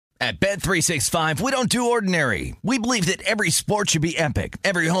At Bet365, we don't do ordinary. We believe that every sport should be epic.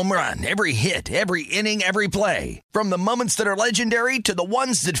 Every home run, every hit, every inning, every play. From the moments that are legendary to the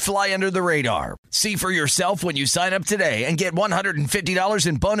ones that fly under the radar. See for yourself when you sign up today and get $150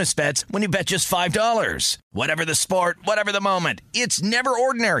 in bonus bets when you bet just $5. Whatever the sport, whatever the moment, it's never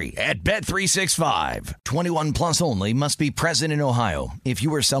ordinary at Bet365. 21 plus only. Must be present in Ohio. If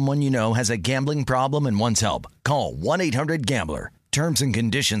you or someone you know has a gambling problem and wants help, call 1-800-GAMBLER. Terms and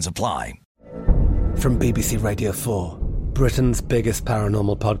conditions apply. From BBC Radio 4, Britain's biggest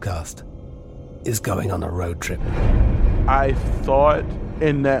paranormal podcast is going on a road trip. I thought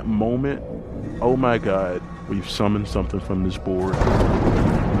in that moment, oh my God, we've summoned something from this board.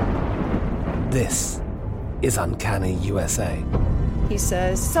 This is Uncanny USA. He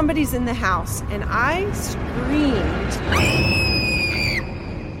says, somebody's in the house, and I screamed.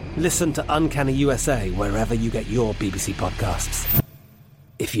 Listen to Uncanny USA wherever you get your BBC podcasts,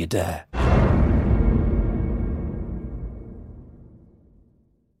 if you dare.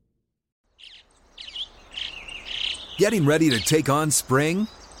 Getting ready to take on spring?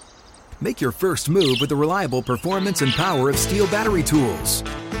 Make your first move with the reliable performance and power of Steel battery tools.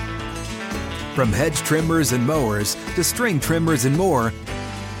 From hedge trimmers and mowers to string trimmers and more,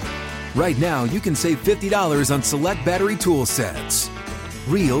 right now you can save $50 on select battery tool sets.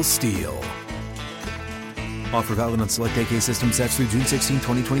 Real Steel. Offer valid on select AK system sets through June 16,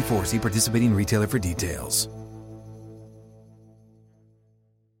 2024. See participating retailer for details.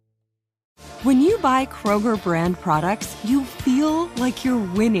 When you buy Kroger brand products, you feel like you're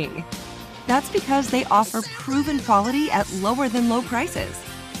winning. That's because they offer proven quality at lower than low prices.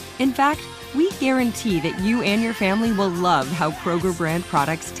 In fact, we guarantee that you and your family will love how Kroger brand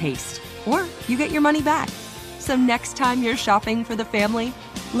products taste, or you get your money back. So next time you're shopping for the family,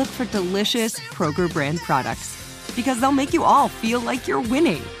 look for delicious Kroger brand products, because they'll make you all feel like you're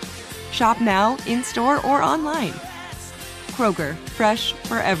winning. Shop now, in-store, or online. Kroger, fresh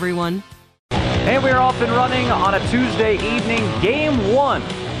for everyone. And we're off and running on a Tuesday evening. Game 1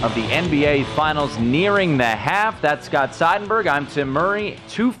 of the NBA Finals nearing the half. That's Scott Seidenberg. I'm Tim Murray.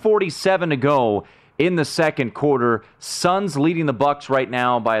 2:47 to go in the second quarter. Suns leading the Bucks right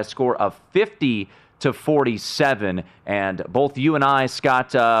now by a score of 50-47. And both you and I,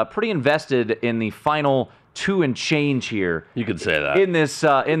 Scott, pretty invested in the final two and change here. You could say that. In this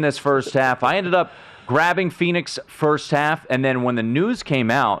first half. I ended up grabbing Phoenix first half, and then when the news came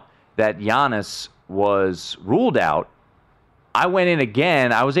out that Giannis was ruled out, I went in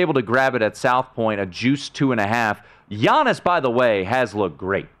again. I was able to grab it at South Point, a juice 2.5. Giannis, by the way, has looked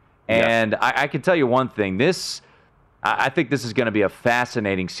great. And yeah. I can tell you one thing. I think this is going to be a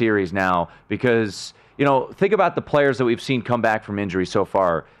fascinating series now because, think about the players that we've seen come back from injury so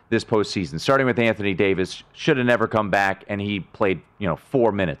far this postseason, starting with Anthony Davis. Should have never come back, and he played,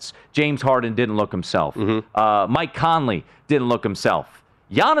 4 minutes. James Harden didn't look himself. Mm-hmm. Mike Conley didn't look himself.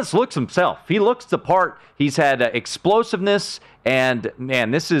 Giannis looks himself. He looks the part. He's had explosiveness, and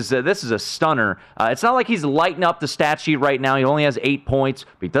man, this is a stunner. It's not like he's lighting up the stat sheet right now. He only has 8 points,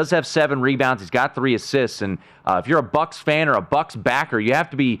 but he does have 7 rebounds. He's got 3 assists, and if you're a Bucks fan or a Bucks backer, you have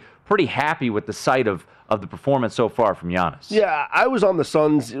to be pretty happy with the sight of the performance so far from Giannis. Yeah, I was on the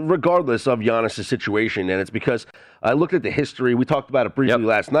Suns regardless of Giannis' situation, and it's because I looked at the history. We talked about it briefly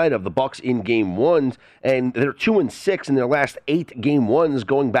last night of the Bucks in Game 1, and they're 2-6 in their last 8 Game 1s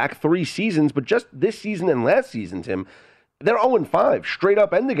going back 3 seasons, but just this season and last season, Tim, they're 0-5 straight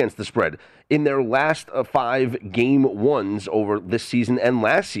up and against the spread in their last 5 Game 1s over this season and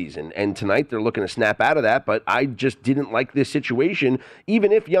last season. And tonight they're looking to snap out of that, but I just didn't like this situation,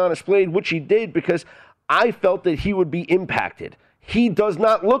 even if Giannis played, which he did, because I felt that he would be impacted. He does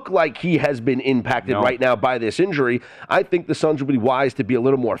not look like he has been impacted right now by this injury. I think the Suns would be wise to be a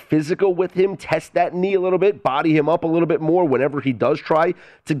little more physical with him, test that knee a little bit, body him up a little bit more whenever he does try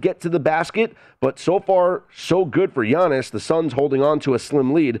to get to the basket. But so far, so good for Giannis. The Suns holding on to a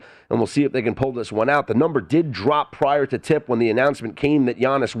slim lead, and we'll see if they can pull this one out. The number did drop prior to tip when the announcement came that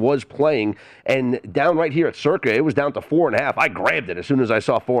Giannis was playing, and down right here at Circa, it was down to 4.5. I grabbed it as soon as I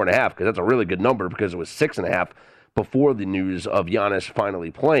saw 4.5 because that's a really good number because it was 6.5 before the news of Giannis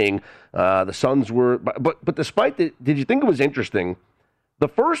finally playing. The Suns were, but despite that, did you think it was interesting? The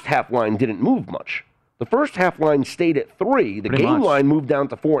first half line didn't move much. The first half line stayed at 3. The game line moved down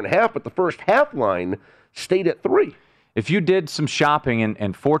to 4.5, but the first half line stayed at 3. If you did some shopping,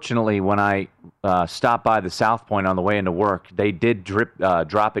 and fortunately when I stopped by the South Point on the way into work, they did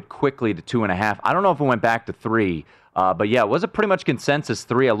drop it quickly to 2.5. I don't know if it went back to 3. But yeah, it was a pretty much consensus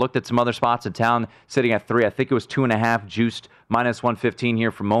 3. I looked at some other spots in town sitting at 3. I think it was 2.5 juiced minus 115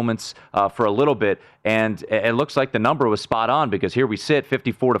 here for moments for a little bit. And it looks like the number was spot on because here we sit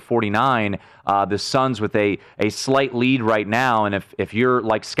 54-49. The Suns with a slight lead right now. And if you're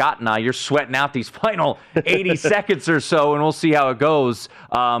like Scott and I, you're sweating out these final 80 seconds or so, and we'll see how it goes.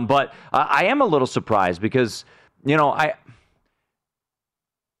 But I am a little surprised because,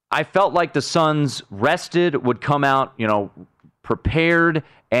 I felt like the Suns rested, would come out, prepared.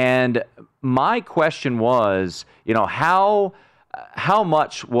 And my question was, how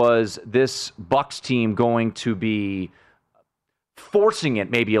much was this Bucks team going to be forcing it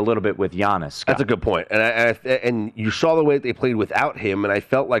maybe a little bit with Giannis? Scott? That's a good point. And you saw the way that they played without him, and I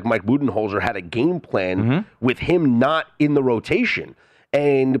felt like Mike Budenholzer had a game plan with him not in the rotation.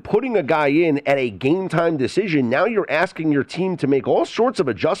 And putting a guy in at a game-time decision, now you're asking your team to make all sorts of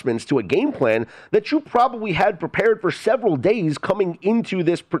adjustments to a game plan that you probably had prepared for several days coming into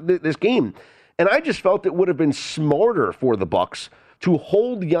this game. And I just felt it would have been smarter for the Bucks to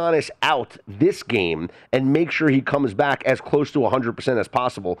hold Giannis out this game and make sure he comes back as close to 100% as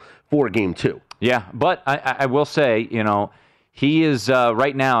possible for Game 2. Yeah, but I will say, he is,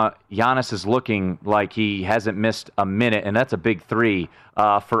 right now, Giannis is looking like he hasn't missed a minute, and that's a big 3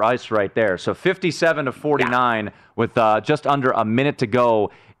 for Ice right there. So 57-49 with just under a minute to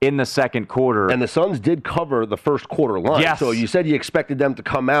go in the second quarter. And the Suns did cover the first quarter line. Yes. So you said you expected them to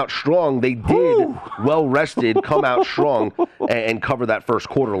come out strong. They did, well-rested, come out strong and cover that first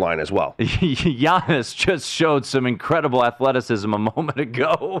quarter line as well. Giannis just showed some incredible athleticism a moment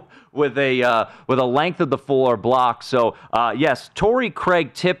ago with a length of the floor block. So, yes, Torrey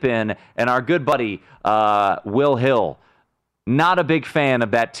Craig tip-in and our good buddy Will Hill. Not a big fan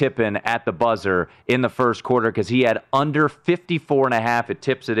of that tip-in at the buzzer in the first quarter because he had under 54.5. It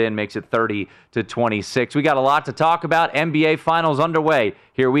tips it in, makes it 30-26. We got a lot to talk about. NBA Finals underway.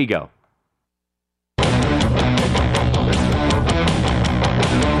 Here we go.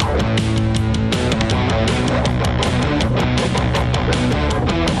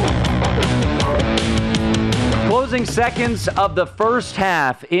 Closing seconds of the first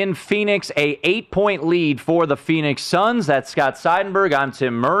half in Phoenix, a 8-point lead for the Phoenix Suns. That's Scott Seidenberg. I'm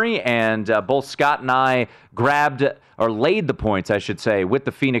Tim Murray, and both Scott and I laid the points, I should say, with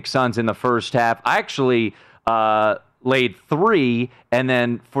the Phoenix Suns in the first half. I actually laid 3, and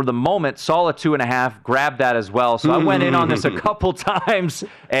then for the moment saw a 2.5, grabbed that as well. So I went in on this a couple times,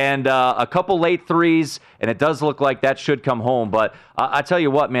 and a couple late 3s, and it does look like that should come home. But I tell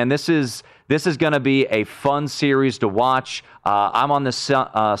you what, man, this is going to be a fun series to watch. I'm on the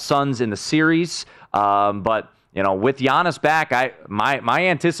Suns in the series, but with Giannis back, my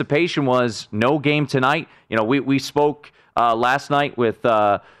anticipation was no game tonight. We spoke last night with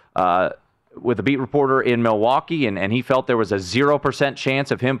a beat reporter in Milwaukee, and he felt there was a 0%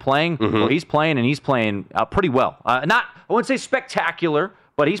 chance of him playing. Well, he's playing, and he's playing pretty well. I wouldn't say spectacular,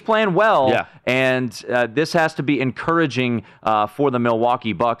 but he's playing well, yeah. And this has to be encouraging for the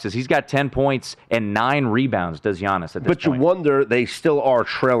Milwaukee Bucks as he's got 10 points and 9 rebounds, does Giannis at this point. But you wonder, they still are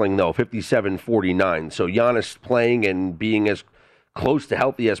trailing, though, 57-49. So Giannis playing and being as close to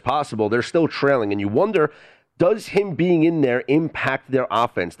healthy as possible, they're still trailing. And you wonder, does him being in there impact their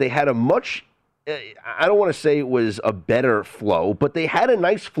offense? They had a much, I don't want to say it was a better flow, but they had a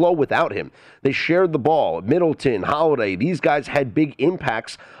nice flow without him. They shared the ball. Middleton, Holiday, these guys had big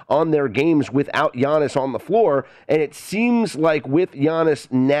impacts on their games without Giannis on the floor. And it seems like with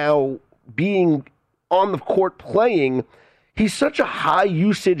Giannis now being on the court playing, he's such a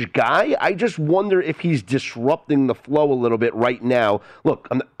high-usage guy. I just wonder if he's disrupting the flow a little bit right now. Look,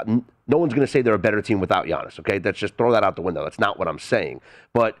 no one's going to say they're a better team without Giannis, okay? Let's just throw that out the window. That's not what I'm saying.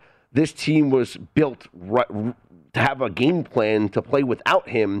 But this team was built to have a game plan to play without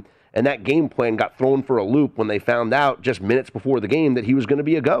him, and that game plan got thrown for a loop when they found out just minutes before the game that he was going to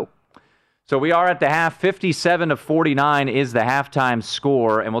be a go. So we are at the half. 57-49 is the halftime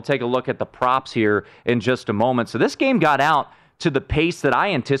score, and we'll take a look at the props here in just a moment. So this game got out to the pace that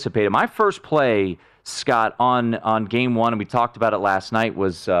I anticipated. My first play, Scott, on game one, and we talked about it last night,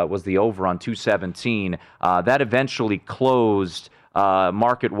 was the over on 217. That eventually closed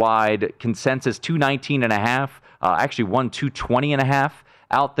market-wide consensus 219.5. Actually won 220.5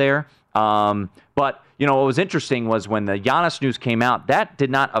 out there. But, what was interesting was when the Giannis news came out, that did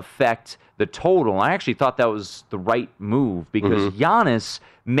not affect the total. I actually thought that was the right move because Giannis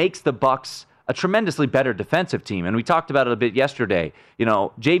makes the Bucks a tremendously better defensive team. And we talked about it a bit yesterday.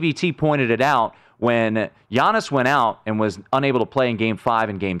 JVT pointed it out when Giannis went out and was unable to play in Game 5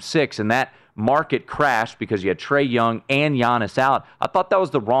 and Game 6, and that market crashed because you had Trae Young and Giannis out. I thought that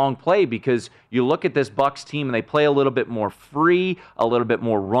was the wrong play because you look at this Bucks team and they play a little bit more free, a little bit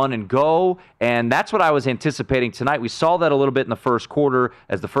more run and go, and that's what I was anticipating tonight. We saw that a little bit in the first quarter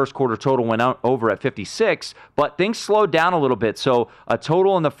as the first quarter total went out over at 56, but things slowed down a little bit. So a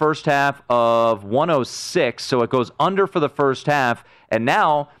total in the first half of 106, so it goes under for the first half, and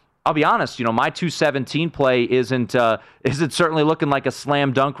now I'll be honest, my 217 play isn't certainly looking like a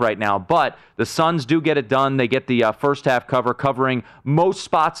slam dunk right now, but the Suns do get it done. They get the first half covering most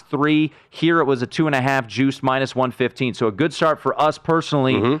spots 3. Here it was a 2.5 juice minus 115, so a good start for us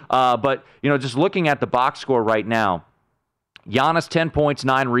personally. But just looking at the box score right now, Giannis 10 points,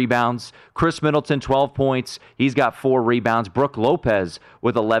 9 rebounds. Chris Middleton 12 points. He's got 4 rebounds. Brook Lopez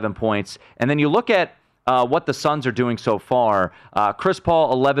with 11 points. And then you look at what the Suns are doing so far. Chris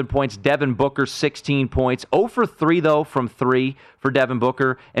Paul, 11 points. Devin Booker, 16 points. 0 for 3, though, from 3 for Devin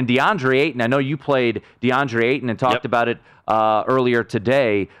Booker. And DeAndre Ayton, I know you played DeAndre Ayton and talked about it earlier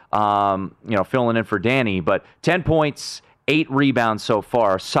today, filling in for Danny. But 10 points, 8 rebounds so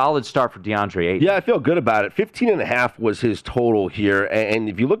far. Solid start for DeAndre Ayton. Yeah, I feel good about it. 15.5 was his total here. And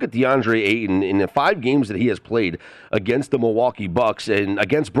if you look at DeAndre Ayton, in the 5 games that he has played against the Milwaukee Bucks and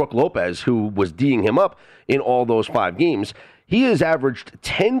against Brook Lopez, who was D'ing him up in all those 5 games, he has averaged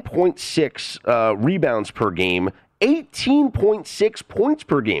 10.6 rebounds per game, 18.6 points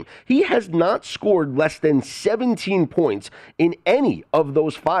per game. He has not scored less than 17 points in any of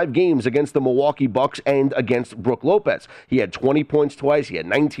those 5 games against the Milwaukee Bucks and against Brook Lopez. He had 20 points twice. He had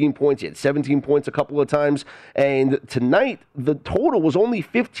 19 points. He had 17 points a couple of times. And tonight, the total was only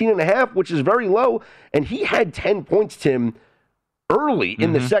 15.5, which is very low. And he had 10 points, Tim, early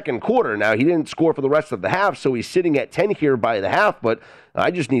in the second quarter. Now, he didn't score for the rest of the half, so he's sitting at 10 here by the half, but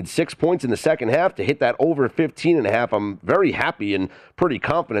I just need 6 points in the second half to hit that over 15.5. I'm very happy and pretty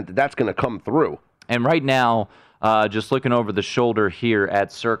confident that that's going to come through. And right now, just looking over the shoulder here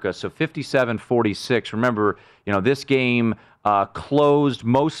at Circa, so 57-46. Remember, this game closed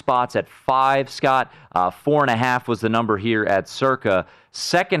most spots at 5, Scott. 4.5 was the number here at Circa.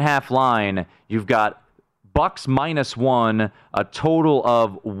 Second half line, you've got Bucks -1, a total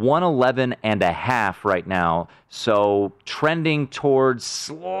of 111.5 right now. So trending towards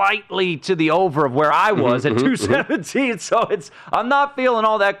slightly to the over of where I was at 217. So I'm not feeling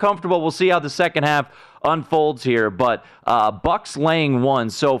all that comfortable. We'll see how the second half unfolds here. But Bucks laying 1.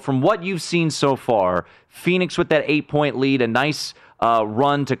 So from what you've seen so far, Phoenix with that 8-point lead, a nice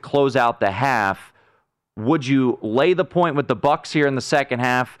run to close out the half. Would you lay the point with the Bucks here in the second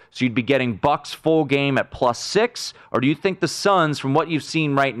half, so you'd be getting Bucks full game at +6? Or do you think the Suns, from what you've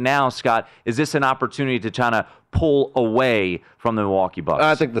seen right now, Scott, is this an opportunity to kind of pull away from the Milwaukee Bucks?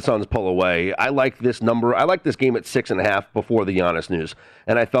 I think the Suns pull away. I like this number. I like this game at 6.5 before the Giannis news.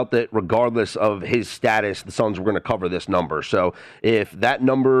 And I felt that regardless of his status, the Suns were going to cover this number. So if that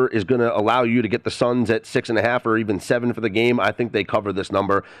number is going to allow you to get the Suns at 6.5 or even 7 for the game, I think they cover this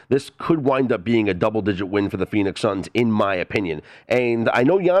number. This could wind up being a double-digit win for the Phoenix Suns, in my opinion. And I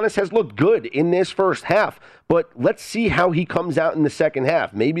know Giannis has looked good in this first half, but let's see how he comes out in the second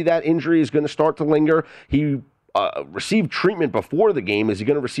half. Maybe that injury is going to start to linger. He received treatment before the game. Is he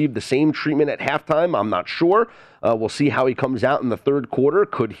going to receive the same treatment at halftime? I'm not sure. We'll see how he comes out in the third quarter.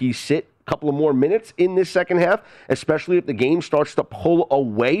 Could he sit a couple of more minutes in this second half, especially if the game starts to pull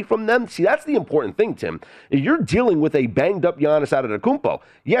away from them? See, that's the important thing, Tim. If you're dealing with a banged-up Giannis Antetokounmpo,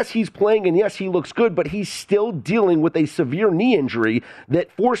 yes, he's playing, and yes, he looks good, but he's still dealing with a severe knee injury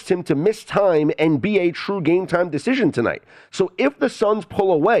that forced him to miss time and be a true game-time decision tonight. So if the Suns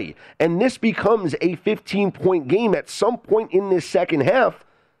pull away, and this becomes a 15-point game at some point in this second half,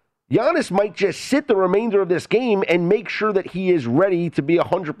 Giannis might just sit the remainder of this game and make sure that he is ready to be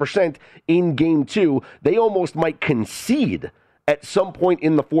 100% in Game 2. They almost might concede at some point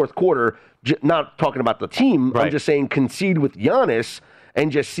in the fourth quarter, not talking about the team. Right. I'm just saying concede with Giannis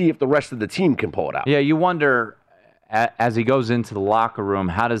and just see if the rest of the team can pull it out. Yeah, you wonder, as he goes into the locker room,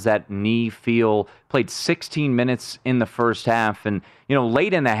 how does that knee feel? Played 16 minutes in the first half. And,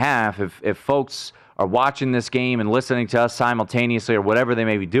 late in the half, if folks are watching this game and listening to us simultaneously or whatever they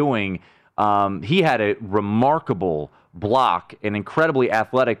may be doing, he had a remarkable block, an incredibly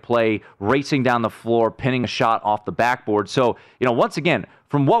athletic play, racing down the floor, pinning a shot off the backboard. So, once again,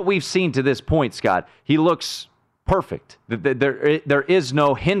 from what we've seen to this point, Scott, he looks perfect. There is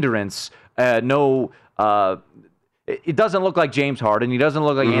no hindrance, it doesn't look like James Harden. He doesn't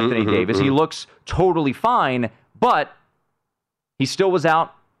look like Anthony Davis. He looks totally fine, but he still was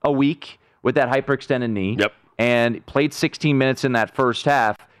out a week with that hyperextended knee, and played 16 minutes in that first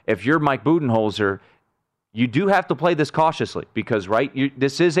half. If you're Mike Budenholzer, you do have to play this cautiously because, right,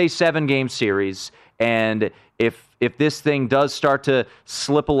 this is a 7-game series, and if this thing does start to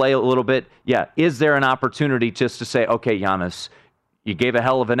slip away a little bit, is there an opportunity just to say, okay, Giannis, you gave a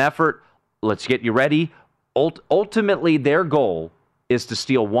hell of an effort, let's get you ready. Ultimately, their goal is to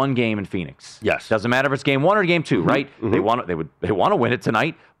steal one game in Phoenix. Yes. Doesn't matter if it's game 1 or game 2, right? They want to win it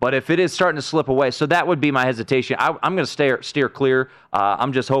tonight. But if it is starting to slip away, so that would be my hesitation. I'm going to steer clear.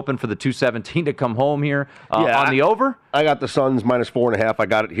 I'm just hoping for the 217 to come home here on the over. I got the Suns -4.5. I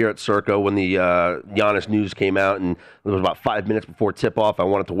got it here at Circa when the Giannis news came out, and it was about 5 minutes before tip-off. I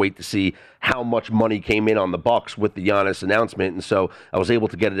wanted to wait to see how much money came in on the Bucks with the Giannis announcement, and so I was able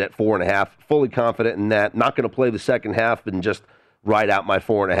to get it at 4.5. Fully confident in that. Not going to play the second half and just ride out my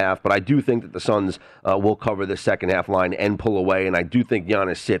 4.5, but I do think that the Suns will cover the second half line and pull away, and I do think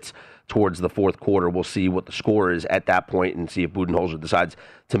Giannis sits towards the fourth quarter. We'll see what the score is at that point and see if Budenholzer decides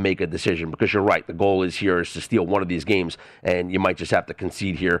to make a decision, because you're right, the goal is to steal one of these games, and you might just have to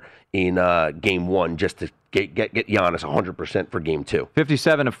concede here in game 1 just to get Giannis 100% for game 2.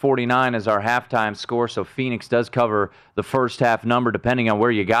 57-49 is our halftime score, so Phoenix does cover the first half number depending on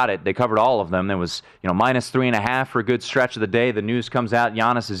where you got it. They covered all of them. There was -3.5 for a good stretch of the day. The news comes out,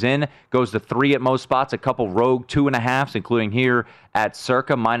 Giannis is in, goes to 3 at most spots, a couple rogue 2.5s, including here at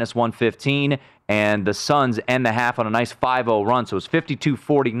Circa, -115. And the Suns end the half on a nice 5-0 run. So it's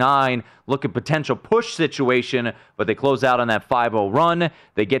 52-49, look at potential push situation, but they close out on that 5-0 run.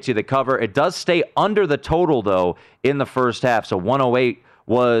 They get you the cover. It does stay under the total, though, in the first half. So 108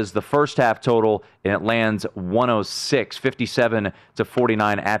 was the first half total, and it lands 106,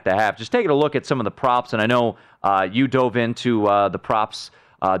 57-49 at the half. Just taking a look at some of the props, and I know you dove into the props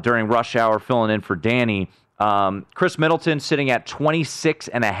during rush hour, filling in for Danny. Chris Middleton sitting at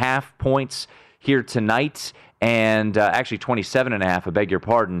 26.5 points here tonight, and actually 27.5, I beg your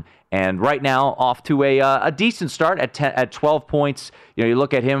pardon. And right now, off to a decent start at 12 points. You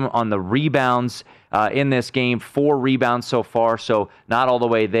look at him on the rebounds in this game, 4 rebounds so far, so not all the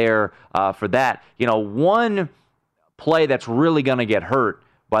way there for that. One play that's really going to get hurt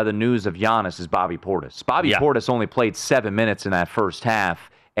by the news of Giannis is Bobby Portis. Portis only played 7 minutes in that first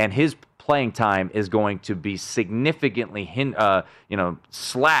half, and his playing time is going to be significantly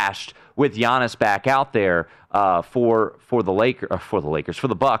slashed with Giannis back out there for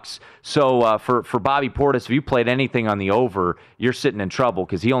the Bucks. So for Bobby Portis, if you played anything on the over, you're sitting in trouble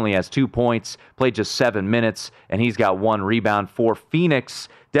because he only has 2 points, played just 7 minutes, and he's got 1 rebound. For Phoenix,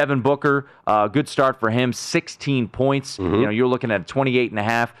 Devin Booker, good start for him, 16 points. You're looking at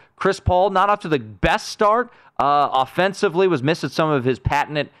 28.5. Chris Paul, not off to the best start offensively, was missing some of his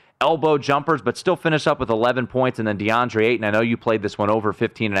patented elbow jumpers, but still finish up with 11 points, and then DeAndre Ayton, I know you played this one over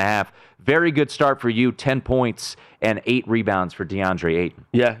 15.5. Very good start for you, 10 points and 8 rebounds for DeAndre Ayton.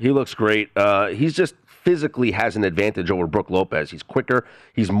 Yeah, he looks great. He's just physically has an advantage over Brook Lopez. He's quicker,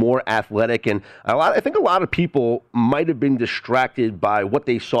 he's more athletic, and I think a lot of people might have been distracted by what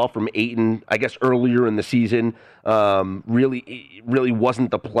they saw from Ayton, I guess, earlier in the season. Really wasn't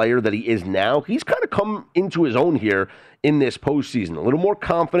the player that he is now. He's kind of come into his own here in this postseason. A little more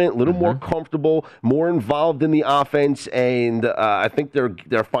confident, a little more comfortable, more involved in the offense, and I think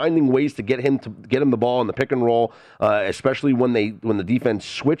they're finding ways to get him the ball in the pick and roll, especially when the defense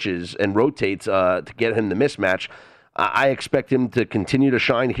switches and rotates to get him the mismatch. I expect him to continue to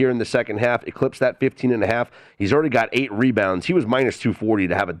shine here in the second half, eclipse that 15.5. He's already got 8 rebounds. He was -240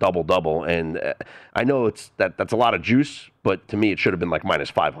 to have a double-double, and I know that's a lot of juice, but to me it should have been like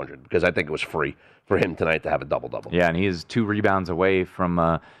 -500 because I think it was free for him tonight to have a double-double. Yeah, and he is 2 rebounds away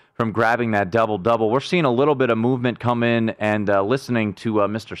from grabbing that double-double. We're seeing a little bit of movement come in, and listening to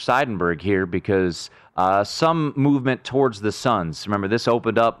Mr. Seidenberg here, because some movement towards the Suns. Remember, this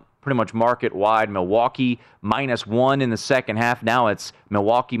opened up pretty much market-wide. Milwaukee -1 in the second half. Now it's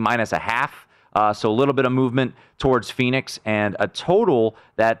Milwaukee -0.5. So a little bit of movement towards Phoenix, and a total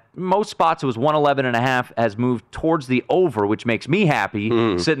that most spots it was 111.5 has moved towards the over, which makes me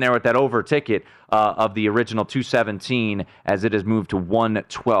happy sitting there with that over ticket of the original 217 as it has moved to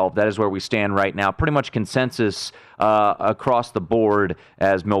 112. That is where we stand right now. Pretty much consensus across the board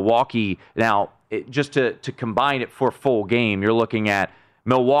as Milwaukee. Now, just to combine it for full game, you're looking at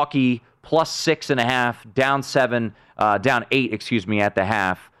Milwaukee +6.5, down 8, at the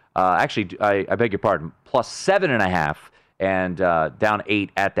half. Actually, I beg your pardon, +7.5 and down 8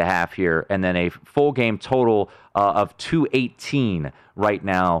 at the half here. And then a full game total of 218 right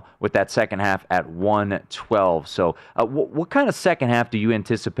now with that second half at 112. So what kind of second half do you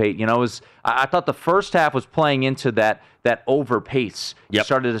anticipate? I thought the first half was playing into that over pace. You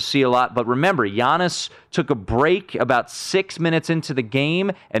started to see a lot. But remember, Giannis took a break about 6 minutes into the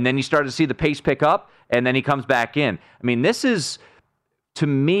game, and then you started to see the pace pick up. and then he comes back in. I mean, this is, to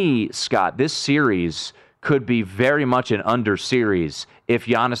me, Scott, this series could be very much an under series if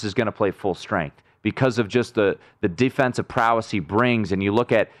Giannis is going to play full strength, because of just the defensive prowess he brings. And you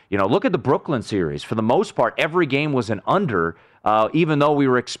look at the Brooklyn series. For the most part, every game was an under, even though we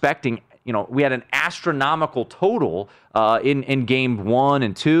were expecting, we had an astronomical total in game 1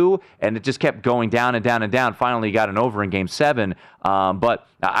 and 2, and it just kept going down and down and down. Finally, you got an over in game 7. But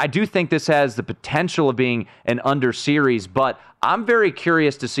I do think this has the potential of being an under series, but I'm very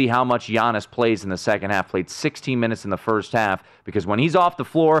curious to see how much Giannis plays in the second half. Played 16 minutes in the first half, because when he's off the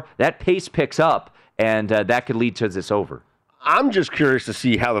floor, that pace picks up, and that could lead to this over. I'm just curious to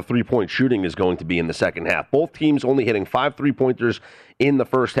see how the three-point shooting is going to be in the second half. Both teams only hitting 5 3-pointers in the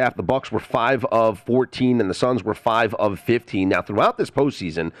first half. The Bucks were 5 of 14, and the Suns were 5 of 15. Now, throughout this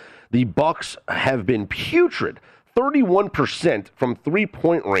postseason, the Bucks have been putrid. 31% from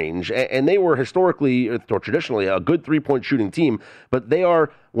three-point range, and they were historically or traditionally a good three-point shooting team, but they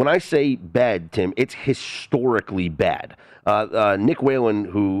are, when I say bad, Tim, it's historically bad. Nick Whalen,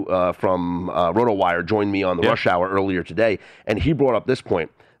 who from RotoWire, joined me on the Rush Hour earlier today, and he brought up this point,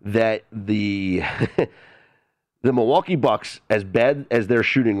 that the the Milwaukee Bucks, as bad as they're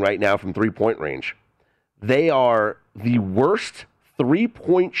shooting right now from three-point range, they are the worst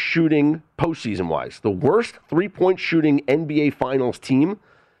three-point shooting postseason-wise, the worst three-point shooting NBA Finals team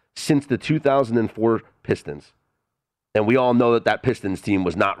since the 2004 Pistons. And we all know that Pistons team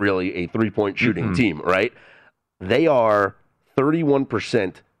was not really a three-point shooting team, right? They are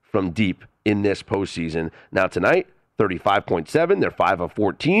 31% from deep in this postseason. Now tonight, 35.7. They're 5 of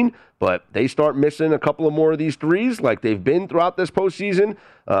 14, but they start missing a couple of more of these threes like they've been throughout this postseason.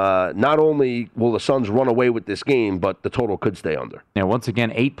 Not only will the Suns run away with this game, but the total could stay under. Yeah, once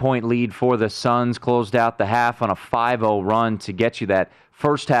again, 8-point lead for the Suns. Closed out the half on a 5-0 run to get you that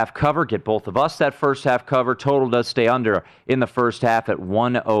first half cover. Get both of us that first half cover. Total does stay under in the first half at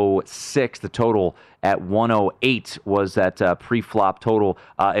 106. The total at 108 was that pre-flop total.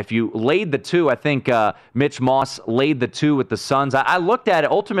 If you laid the 2, I think Mitch Moss laid the 2 with the Suns. I looked at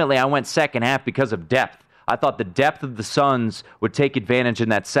it. Ultimately, I went second half because of depth. I thought the depth of the Suns would take advantage in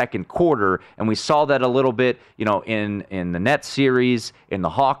that second quarter, and we saw that a little bit, in the Nets series, in the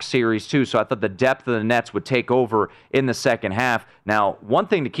Hawks series too. So I thought the depth of the Nets would take over in the second half. Now, one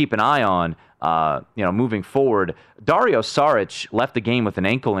thing to keep an eye on, moving forward, Dario Saric left the game with an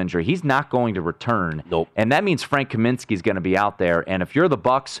ankle injury. He's not going to return. Nope. And that means Frank Kaminsky is going to be out there. And if you're the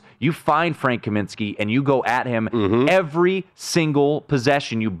Bucks, you find Frank Kaminsky and you go at him every single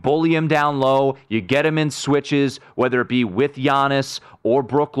possession. You bully him down low. You get him in switches, whether it be with Giannis or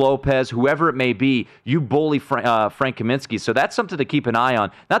Brook Lopez, whoever it may be. You bully Frank Kaminsky. So that's something to keep an eye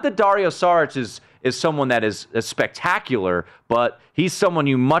on. Not that Dario Saric is someone that is spectacular, but he's someone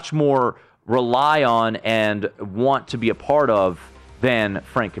you much more rely on and want to be a part of than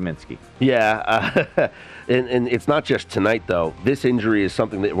Frank Kaminsky. Yeah, and it's not just tonight, though. This injury is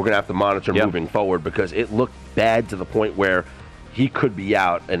something that we're going to have to monitor moving forward, because it looked bad to the point where he could be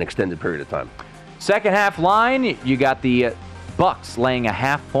out an extended period of time. Second half line, you got the Bucks laying a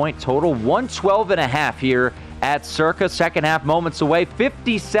half-point total, 112.5 here at Circa. Second half moments away,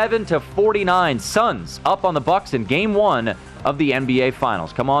 57-49. Suns up on the Bucks in Game 1 of the NBA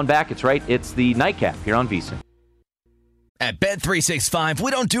Finals. Come on back. It's right. It's the Nightcap here on VSiN. At Bet365, we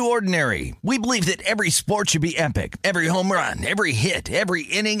don't do ordinary. We believe that every sport should be epic. Every home run, every hit, every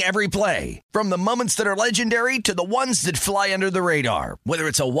inning, every play. From the moments that are legendary to the ones that fly under the radar. Whether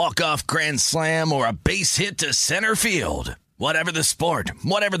it's a walk-off grand slam or a base hit to center field. Whatever the sport,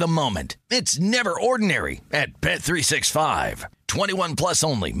 whatever the moment. It's never ordinary at Bet365. 21 plus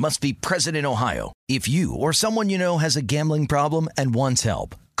only. Must be present in Ohio. If you or someone you know has a gambling problem and wants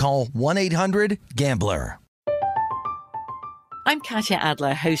help, call 1-800-GAMBLER. I'm Katya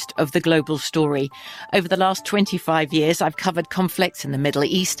Adler, host of The Global Story. Over the last 25 years, I've covered conflicts in the Middle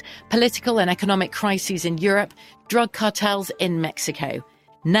East, political and economic crises in Europe, drug cartels in Mexico.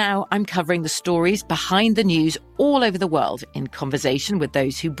 Now I'm covering the stories behind the news all over the world in conversation with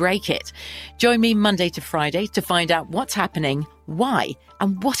those who break it. Join me Monday to Friday to find out what's happening, why,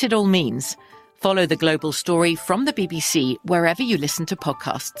 and what it all means. Follow The Global Story from the BBC wherever you listen to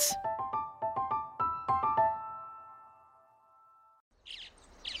podcasts.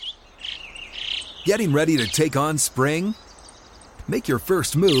 Getting ready to take on spring? Make your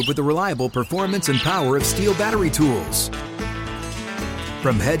first move with the reliable performance and power of Steel battery tools.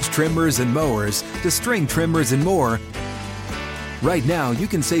 From hedge trimmers and mowers to string trimmers and more, right now you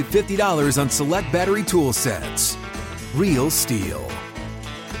can save $50 on select battery tool sets. Real Steel.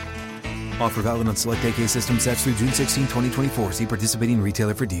 Offer valid on select AK system sets through June 16, 2024. See participating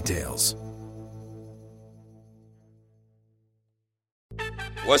retailer for details.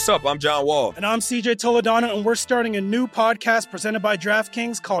 What's up? I'm John Wall. And I'm CJ Toledano, and we're starting a new podcast presented by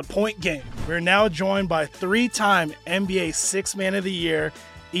DraftKings called Point Game. We're now joined by 3-time NBA Sixth Man of the Year,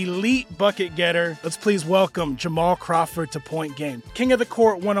 elite bucket getter. Let's please welcome Jamal Crawford to Point Game. King of the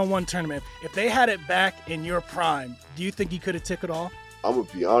Court one-on-one tournament. If they had it back in your prime, do you think you could have took it all? I'm going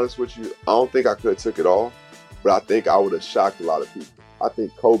to be honest with you. I don't think I could have took it all, but I think I would have shocked a lot of people. I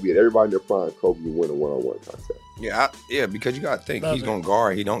think Kobe and everybody in their prime, Kobe would win a one-on-one contest. Yeah, because you got to think. He's going to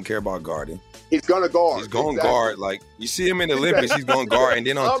guard. He don't care about guarding. He's going to guard. He's going to guard. Like, you see him in the Olympics, he's going to guard. And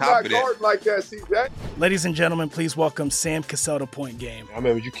then on top of that. I'm not guarding like that, CJ. Ladies and gentlemen, please welcome Sam Cassell to Point Game. I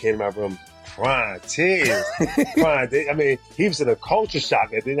remember you came out from crying, tears. Crying. I mean, he was in a culture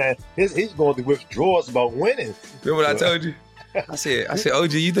shock. And then he's going through withdrawals about winning. Remember what I told you? I said,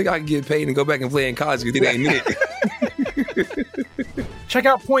 OG, you think I can get paid and go back and play in college? You think I ain't it? Check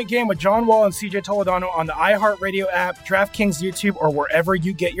out Point Game with John Wall and CJ Toledano on the iHeartRadio app, DraftKings YouTube, or wherever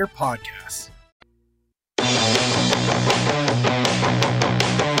you get your podcasts.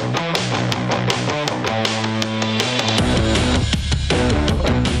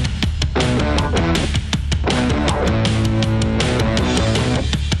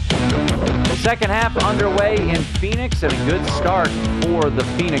 Second half underway in Phoenix, and a good start for the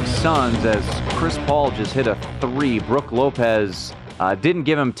Phoenix Suns as Chris Paul just hit a three. Brook Lopez didn't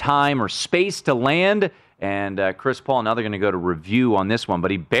give him time or space to land, and Chris Paul, now they're going to go to review on this one,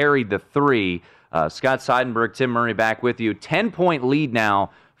 but he buried the three. Scott Seidenberg, Tim Murray back with you. 10-point lead now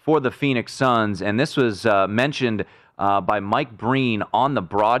for the Phoenix Suns, and this was mentioned by Mike Breen on the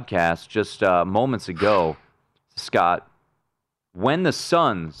broadcast just moments ago. Scott, when the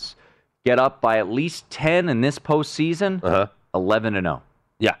Suns get up by at least 10 in this postseason, 11-0.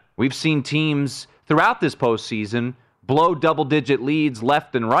 Yeah. We've seen teams throughout this postseason blow double-digit leads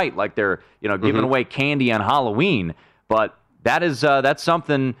left and right, like they're giving away candy on Halloween. But that's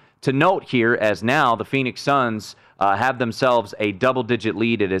something to note here, as now the Phoenix Suns have themselves a double-digit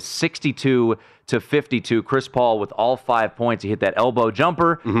lead. It is 62-52. Chris Paul with all 5 points. He hit that elbow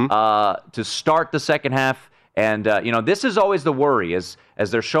jumper to start the second half. And, this is always the worry as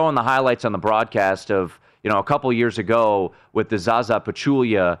they're showing the highlights on the broadcast of, a couple years ago with the Zaza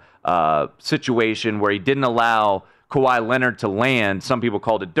Pachulia situation where he didn't allow Kawhi Leonard to land. Some people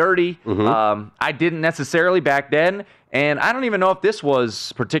called it dirty. I didn't necessarily back then. And I don't even know if this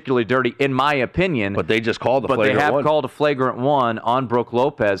was particularly dirty, in my opinion. But they just called the flagrant one. But they have called a flagrant one on Brook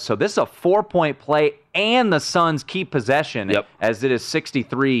Lopez. So this is a 4-point play, and the Suns keep possession as it is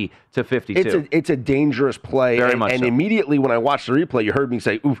 63-52. It's a dangerous play. Very much and so. Immediately when I watched the replay, you heard me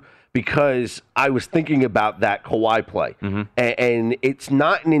say, oof, because I was thinking about that Kawhi play. And it's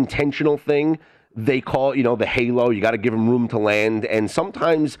not an intentional thing. They call, the halo. You got to give him room to land. And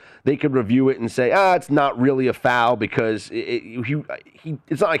sometimes they could review it and say, it's not really a foul because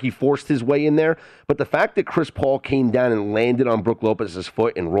it's not like he forced his way in there. But the fact that Chris Paul came down and landed on Brook Lopez's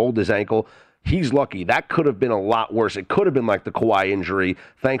foot and rolled his ankle, he's lucky. That could have been a lot worse. It could have been like the Kawhi injury.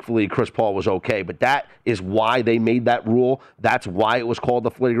 Thankfully, Chris Paul was okay. But that is why they made that rule. That's why it was called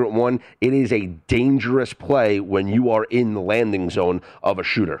the flagrant one. It is a dangerous play when you are in the landing zone of a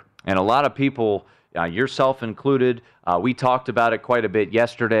shooter. And a lot of people, yourself included, we talked about it quite a bit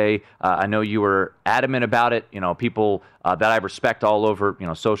yesterday. I know you were adamant about it. People that I respect all over,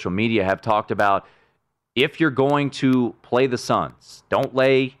 social media have talked about, if you're going to play the Suns, don't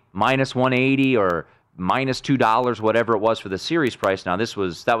lay minus 180 or minus $2, whatever it was for the series price. Now,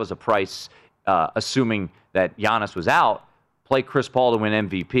 that was a price assuming that Giannis was out. Play Chris Paul to win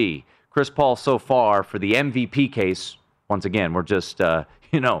MVP. Chris Paul so far for the MVP case, once again, we're just,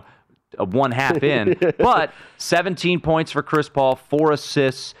 a one half in, but 17 points for Chris Paul, 4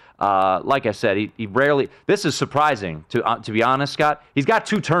 assists. Like I said, he rarely. This is surprising to be honest, Scott. He's got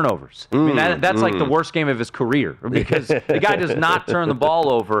 2 turnovers. I mean, that's like the worst game of his career because the guy does not turn the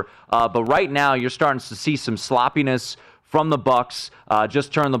ball over. But right now, you're starting to see some sloppiness from the Bucks.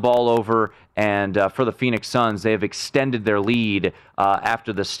 Just turned the ball over, and for the Phoenix Suns, they have extended their lead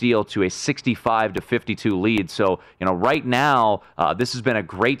after the steal to a 65-52 lead. So, right now, this has been a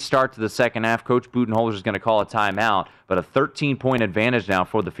great start to the second half. Coach Budenholzer is going to call a timeout, but a 13-point advantage now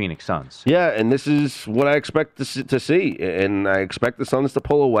for the Phoenix Suns. Yeah, and this is what I expect to see, and I expect the Suns to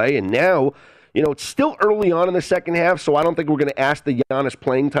pull away. And now, it's still early on in the second half, so I don't think we're going to ask the Giannis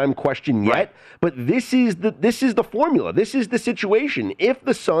playing time question yet. Right. But this is the formula. This is the situation. If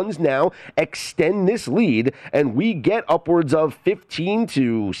the Suns now extend this lead and we get upwards of 15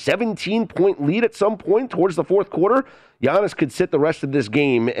 to 17-point lead at some point towards the fourth quarter, Giannis could sit the rest of this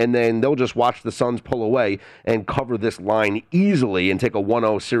game, and then they'll just watch the Suns pull away and cover this line easily and take a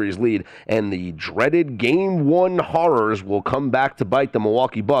 1-0 series lead. And the dreaded Game 1 horrors will come back to bite the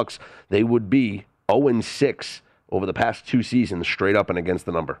Milwaukee Bucks. They would be 0-6 over the past 2 seasons, straight up and against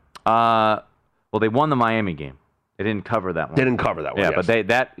the number. Well, they won the Miami game. They didn't cover that one. They didn't cover that one. Yeah,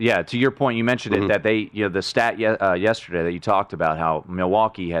 yes. But to your point, you mentioned it, that they, the stat yesterday that you talked about, how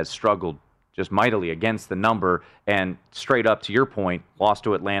Milwaukee has struggled just mightily against the number, and straight up to your point, lost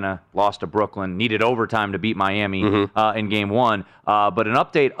to Atlanta, lost to Brooklyn, needed overtime to beat Miami in Game 1. But an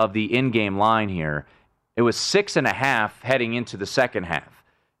update of the in-game line here, it was 6.5 heading into the second half.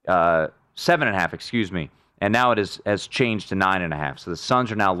 7.5, excuse me. And now it has changed to 9.5. So the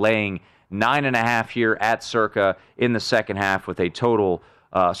Suns are now laying 9.5 here at Circa in the second half with a total,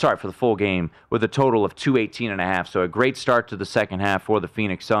 for the full game, with a total of 218.5. So a great start to the second half for the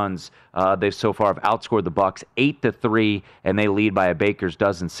Phoenix Suns. They so far have outscored the Bucks 8-3, and they lead by a baker's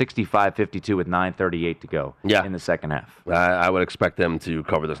dozen, 65-52 with 9:38 to go in the second half. I would expect them to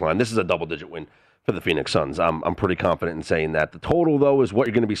cover this line. This is a double-digit win for the Phoenix Suns. I'm pretty confident in saying that. The total, though, is what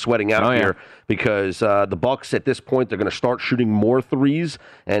you're going to be sweating out here because the Bucks, at this point, they're going to start shooting more threes,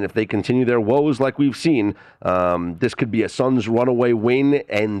 and if they continue their woes like we've seen, this could be a Suns runaway win,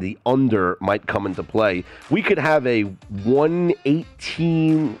 and the under might come into play. We could have a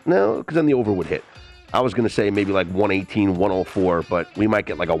 118, no, because then the over would hit. I was going to say maybe like 118, 104, but we might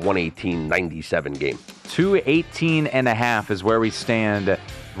get like a 118-97 game. 218.5 is where we stand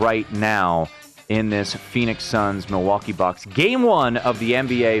right now in this Phoenix Suns Milwaukee Bucks Game 1 of the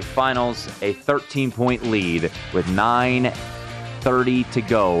NBA Finals, a 13-point lead with 9:30 to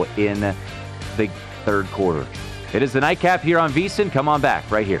go in the third quarter. It is the nightcap here on VSiN. Come on back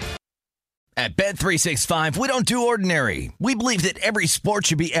right here. At Bet365, we don't do ordinary. We believe that every sport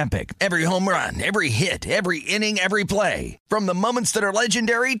should be epic. Every home run, every hit, every inning, every play. From the moments that are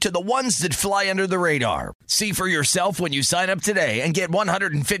legendary to the ones that fly under the radar. See for yourself when you sign up today and get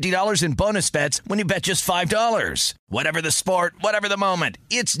 $150 in bonus bets when you bet just $5. Whatever the sport, whatever the moment,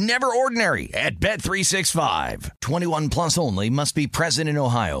 it's never ordinary at Bet365. 21 plus only. Must be present in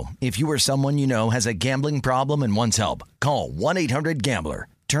Ohio. If you or someone you know has a gambling problem and wants help, call 1-800-GAMBLER.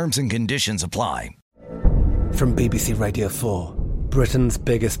 Terms and conditions apply. From BBC Radio 4, Britain's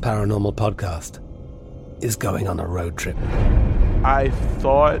biggest paranormal podcast is going on a road trip. I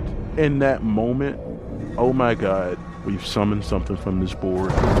thought in that moment, oh my God, we've summoned something from this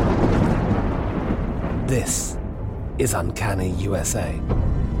board. This is Uncanny USA.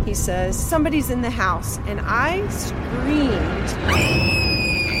 He says, somebody's in the house, and I screamed.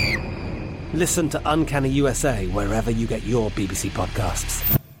 Listen to Uncanny USA wherever you get your BBC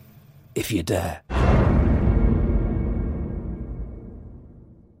podcasts, if you dare.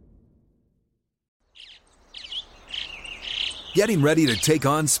 Getting ready to take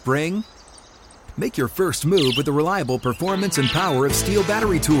on spring? Make your first move with the reliable performance and power of Steel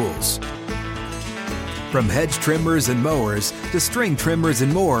battery tools. From hedge trimmers and mowers to string trimmers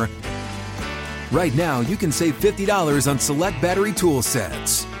and more, right now you can save $50 on select battery tool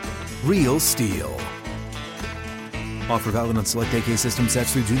sets. Real Steel. Offer valid on select AK system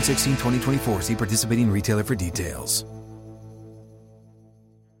sets through June 16, 2024. See participating retailer for details.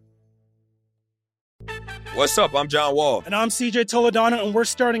 What's up? I'm John Wall. And I'm CJ Toledano, and we're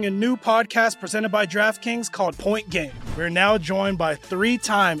starting a new podcast presented by DraftKings called Point Game. We're now joined by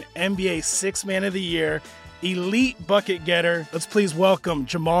 3-time NBA Sixth Man of the Year, elite bucket getter. Let's please welcome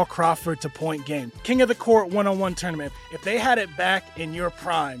Jamal Crawford to Point Game. King of the Court one-on-one tournament. If they had it back in your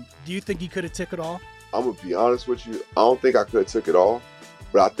prime, do you think you could have took it all? I'm going to be honest with you. I don't think I could have took it all,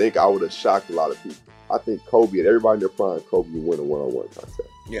 but I think I would have shocked a lot of people. I think Kobe and everybody in their prime, Kobe would win a one-on-one contest.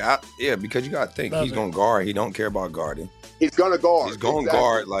 Yeah, because you got to think, he's going to guard. He don't care about guarding. He's going to guard. He's going to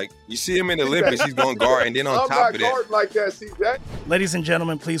guard. Like, you see him in the Olympics, he's going to guard. And then on top of that. I'm not guarding like that, CJ. Ladies and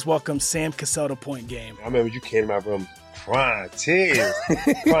gentlemen, please welcome Sam Cassell to Point Game. I remember you came to my room crying, tears.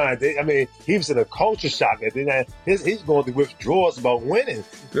 Crying. I mean, he was in a culture shock. And then he's going through withdrawals about winning.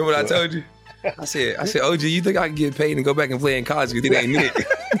 Remember what I told you? I said, OG, you think I can get paid and go back and play in college? You think they ain't it?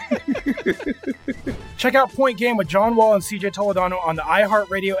 Check out Point Game with John Wall and CJ Toledano on the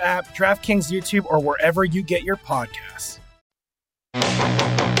iHeartRadio app, DraftKings YouTube, or wherever you get your podcasts.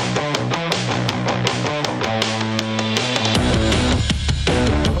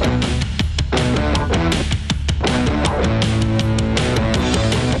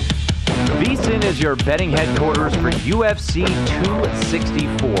 VSiN is your betting headquarters for UFC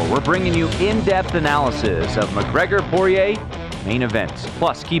 264. We're bringing you in-depth analysis of McGregor-Poirier main event,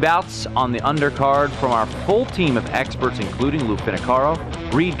 plus key bouts on the undercard from our full team of experts, including Lou Finicaro,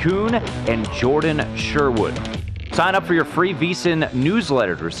 Reed Kuhn, and Jordan Sherwood. Sign up for your free VSiN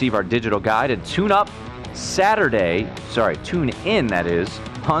newsletter to receive our digital guide and tune in, that is,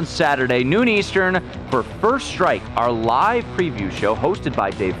 on Saturday, noon Eastern, for First Strike, our live preview show hosted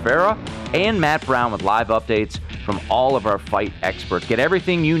by Dave Farah and Matt Brown with live updates from all of our fight experts. Get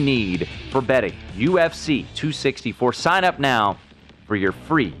everything you need for betting UFC 264. Sign up now for your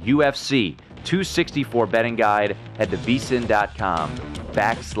free UFC 264 betting guide. Head to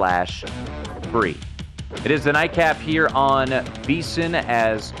vsin.com/free. It is the nightcap here on VSiN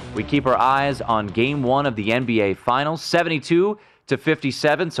as we keep our eyes on Game 1 of the NBA Finals,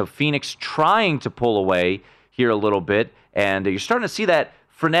 72-57. So Phoenix trying to pull away here a little bit, and you're starting to see that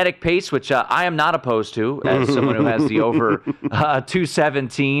frenetic pace, which I am not opposed to as someone who has the over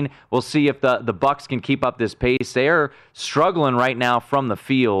 217. We'll see if the Bucks can keep up this pace. They are struggling right now from the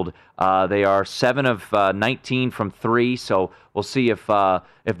field. They are 7 of 19 from 3, so we'll see if the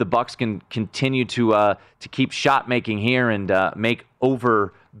Bucks can continue to keep shot making here and make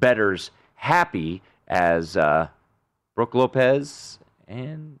over bettors happy as Brook Lopez,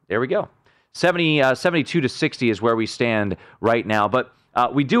 and there we go. 72-60 is where we stand right now, but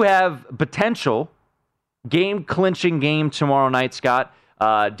we do have potential game-clinching game tomorrow night, Scott,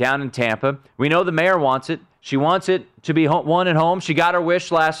 down in Tampa. We know the mayor wants it. She wants it to be won at home. She got her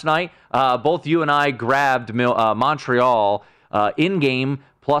wish last night. Both you and I grabbed Montreal in-game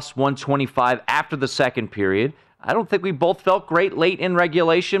plus 125 after the second period. I don't think we both felt great late in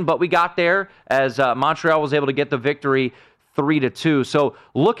regulation, but we got there as Montreal was able to get the victory 3-2. So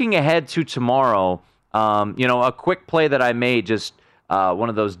looking ahead to tomorrow, a quick play that I made, just one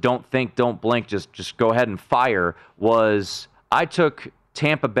of those don't think, don't blink, just go ahead and fire, was I took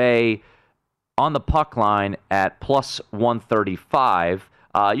Tampa Bay on the puck line at plus 135.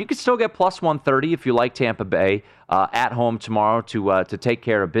 You could still get plus 130 if you like Tampa Bay at home tomorrow to take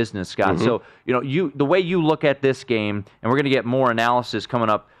care of business, Scott. Mm-hmm. So, the way you look at this game, and we're going to get more analysis coming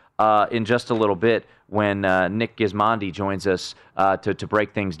up in just a little bit when Nick Gismondi joins us to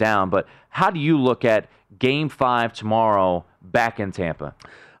break things down. But how do you look at Game 5 tomorrow back in Tampa?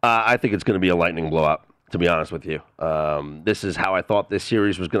 I think it's going to be a lightning blowout, to be honest with you. This is how I thought this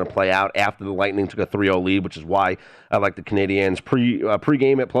series was going to play out after the Lightning took a 3-0 lead, which is why I like the Canadiens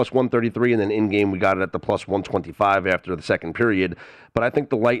pre-game at plus 133, and then in-game we got it at the plus 125 after the second period. But I think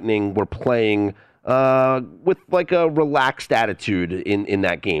the Lightning were playing with like a relaxed attitude in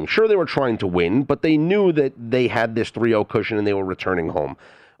that game. Sure, they were trying to win, but they knew that they had this 3-0 cushion and they were returning home.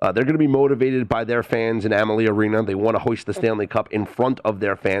 They're going to be motivated by their fans in Amalie Arena. They want to hoist the Stanley Cup in front of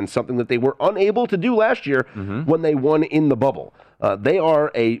their fans, something that they were unable to do last year when they won in the bubble. They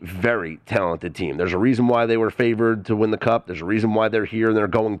are a very talented team. There's a reason why they were favored to win the Cup. There's a reason why they're here and they're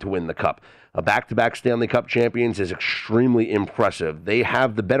going to win the Cup. Back-to-back Stanley Cup champions is extremely impressive. They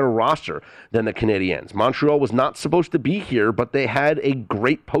have the better roster than the Canadiens. Montreal was not supposed to be here, but they had a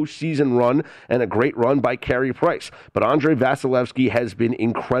great postseason run and a great run by Carey Price. But Andrei Vasilevsky has been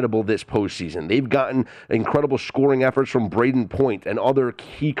incredible this postseason. They've gotten incredible scoring efforts from Braden Point and other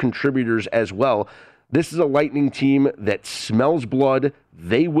key contributors as well. This is a Lightning team that smells blood.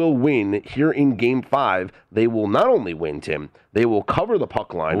 They will win here in Game 5. They will not only win, Tim, they will cover the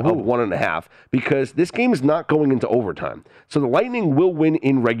puck line of 1.5 because this game is not going into overtime. So the Lightning will win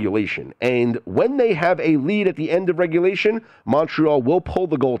in regulation. And when they have a lead at the end of regulation, Montreal will pull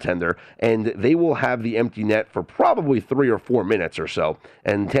the goaltender, and they will have the empty net for probably 3 or 4 minutes or so.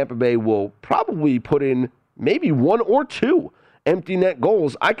 And Tampa Bay will probably put in maybe 1 or 2 empty net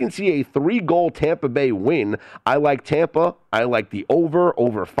goals. I can see a 3-goal Tampa Bay win. I like Tampa. I like the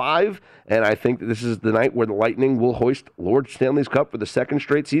over 5, and I think that this is the night where the Lightning will hoist Lord Stanley's Cup for the second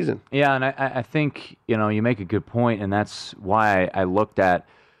straight season. Yeah, and I think, you make a good point, and that's why I looked at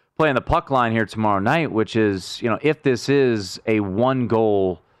playing the puck line here tomorrow night, which is, if this is a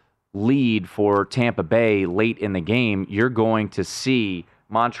 1-goal lead for Tampa Bay late in the game, you're going to see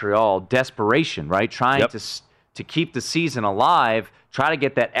Montreal desperation, right? Trying to keep the season alive, try to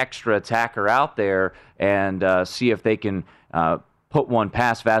get that extra attacker out there and see if they can put one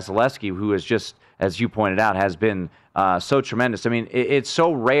past Vasilevsky, who is just, as you pointed out, has been so tremendous. I mean, it's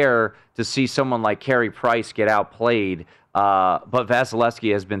so rare to see someone like Carey Price get outplayed, but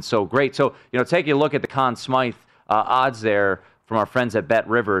Vasilevsky has been so great. So, taking a look at the Conn Smythe odds there from our friends at Bet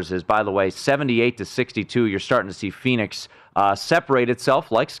Rivers is, by the way, 78-62. You're starting to see Phoenix separate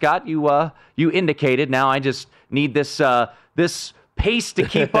itself, like Scott you indicated. Now I just need this pace to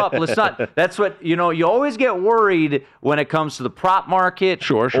keep up. Let's not. That's what you always get worried when it comes to the prop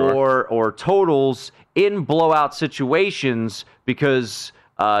market, or totals in blowout situations because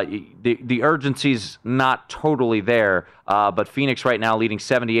the urgency's not totally there. But Phoenix right now leading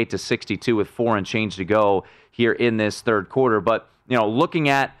 78-62 with 4 and change to go here in this third quarter. But, looking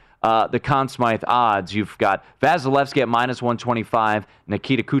at the Conn Smythe odds, you've got Vasilevsky at minus 125,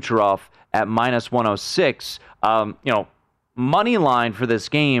 Nikita Kucherov at minus 106. Money line for this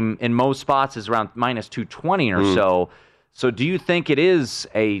game in most spots is around minus 220 or so. So do you think it is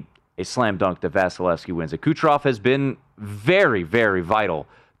a slam dunk that Vasilevsky wins it? Kucherov has been very, very vital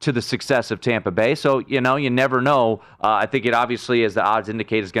to the success of Tampa Bay. So, you never know. I think it obviously, as the odds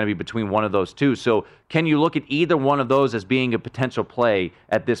indicate, is going to be between one of those two. So can you look at either one of those as being a potential play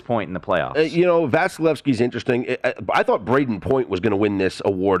at this point in the playoffs? Vasilevsky's interesting. I thought Braden Point was going to win this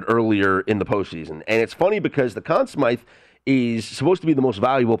award earlier in the postseason. And it's funny because the Conn Smythe is supposed to be the most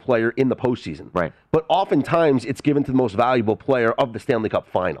valuable player in the postseason. Right. But oftentimes it's given to the most valuable player of the Stanley Cup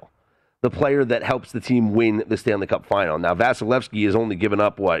final, the player that helps the team win the Stanley Cup final. Now, Vasilevsky has only given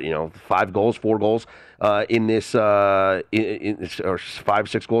up, 4 goals in this, or 5,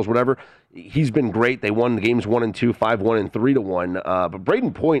 6 goals, whatever. He's been great. They won the games 1 and 2, 5-1 and 3-1. But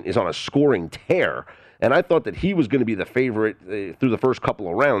Braden Point is on a scoring tear. And I thought that he was going to be the favorite through the first couple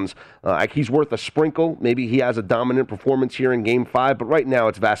of rounds. He's worth a sprinkle. Maybe he has a dominant performance here in Game 5. But right now,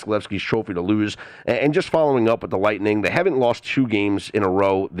 it's Vasilevsky's trophy to lose. And just following up with the Lightning, they haven't lost 2 games in a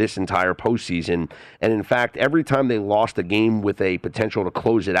row this entire postseason. And in fact, every time they lost a game with a potential to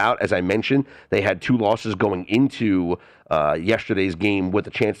close it out, as I mentioned, they had 2 losses going into yesterday's game with a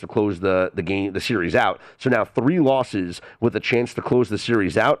chance to close the series out. So now 3 losses with a chance to close the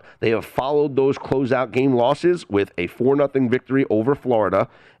series out. They have followed those closeout game losses with a 4-0 victory over Florida,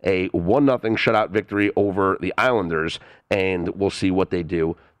 a 1-0 shutout victory over the Islanders, and we'll see what they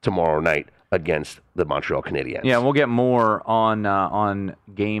do tomorrow night against the Montreal Canadiens. Yeah, we'll get more on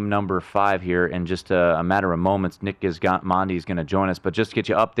game number 5 here in just a matter of moments. Nick Gismondi is going to join us, but just to get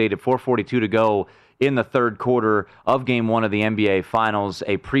you updated, 4:42 to go in the third quarter of Game 1 of the NBA Finals.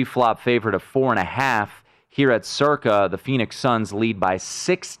 A pre-flop favorite of 4.5 here at Circa. The Phoenix Suns lead by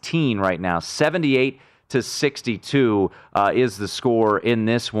 16 right now. 78-62 is the score in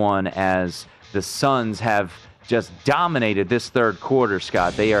this one, as the Suns have just dominated this third quarter,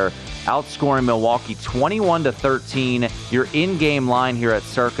 Scott. They are outscoring Milwaukee 21-13. Your in-game line here at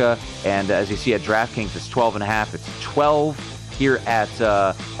Circa, and as you see at DraftKings, it's 12.5. It's 12 here at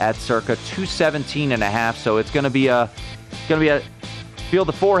Circa, 217.5. So it's going to be a feel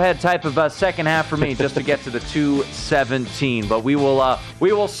the forehead type of second half for me just to get to the 217. But we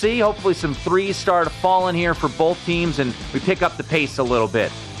will see. Hopefully some threes start falling here for both teams, and we pick up the pace a little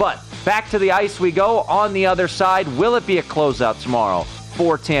bit. But back to the ice we go. On the other side, will it be a closeout tomorrow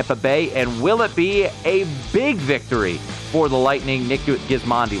for Tampa Bay, and will it be a big victory for the Lightning? Nick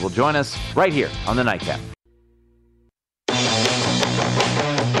Gismondi will join us right here on the Nightcap.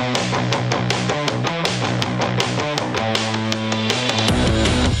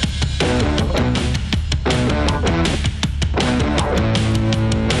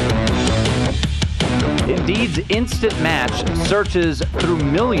 Indeed's Instant Match searches through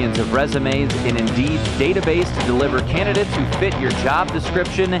millions of resumes in Indeed's database to deliver candidates who fit your job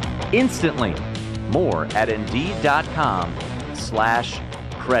description instantly. More at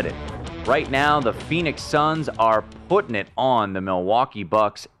Indeed.com/credit. Right now, the Phoenix Suns are putting it on the Milwaukee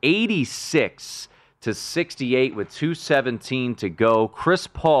Bucks, 86-68 with 2:17 to go. Chris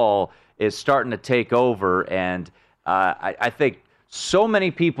Paul is starting to take over, and I think so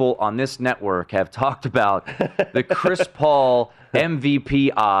many people on this network have talked about the Chris Paul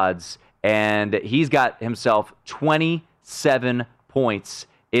MVP odds, and he's got himself 27 points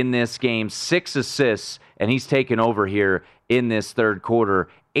in this game, 6 assists, and he's taken over here in this third quarter,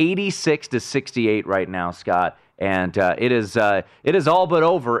 86-68 right now, Scott. And it is all but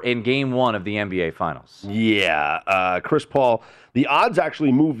over in Game 1 of the NBA Finals. Yeah, Chris Paul, the odds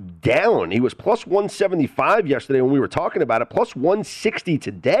actually moved down. He was plus 175 yesterday when we were talking about it, plus 160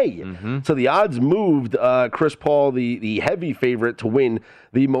 today. So the odds moved Chris Paul, the heavy favorite, to win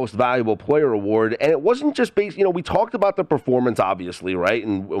the Most Valuable Player award. And it wasn't just based, we talked about the performance, obviously, right,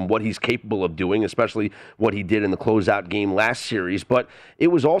 and what he's capable of doing, especially what he did in the closeout game last series. But it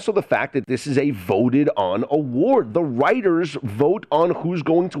was also the fact that this is a voted-on award. The writers vote on who's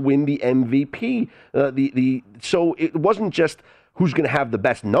going to win the MVP. So it wasn't just who's going to have the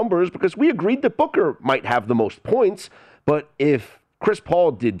best numbers, because we agreed that Booker might have the most points. But if Chris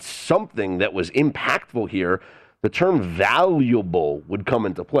Paul did something that was impactful here, the term valuable would come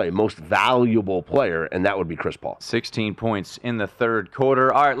into play. Most valuable player, and that would be Chris Paul. 16 points in the third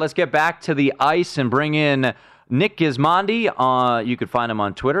quarter. All right, let's get back to the ice and bring in Nick Gismondi. You could find him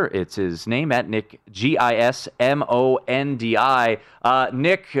on Twitter. It's his name, at Nick, Gismondi.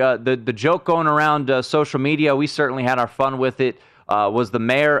 Nick, the joke going around social media, we certainly had our fun with it, was the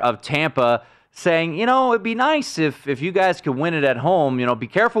mayor of Tampa saying, it'd be nice if you guys could win it at home. Be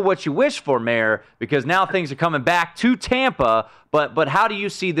careful what you wish for, Mayor, because now things are coming back to Tampa. But how do you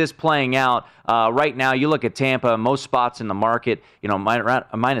see this playing out right now? You look at Tampa, most spots in the market,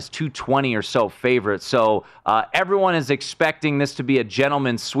 minus 220 or so favorite. So everyone is expecting this to be a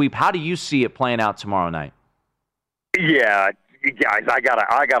gentleman's sweep. How do you see it playing out tomorrow night? Yeah, guys, I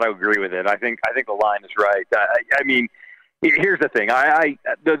gotta agree with it. I think the line is right. I mean, here's the thing.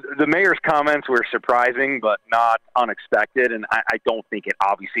 The mayor's comments were surprising, but not unexpected, and I don't think it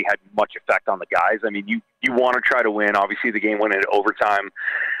obviously had much effect on the guys. I mean, you want to try to win. Obviously, the game went into overtime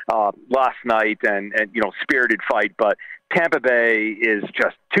last night, and spirited fight. But Tampa Bay is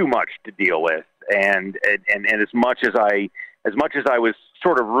just too much to deal with, and as much as I was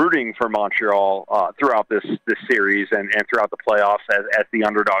sort of rooting for Montreal throughout this series and throughout the playoffs as the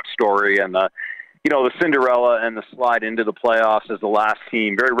underdog story and the Cinderella and the slide into the playoffs as the last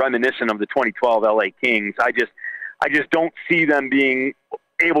team, very reminiscent of the 2012 LA Kings. I just don't see them being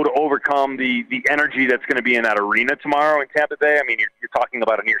able to overcome the energy that's going to be in that arena tomorrow in Tampa Bay. I mean, you're talking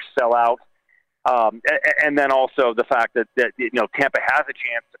about a near sellout. And then also the fact that Tampa has a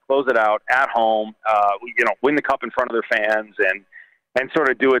chance to close it out at home, win the cup in front of their fans and sort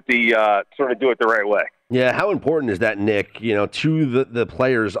of do it the right way. Yeah, how important is that, Nick, to the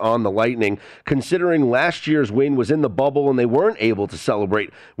players on the Lightning, considering last year's win was in the bubble and they weren't able to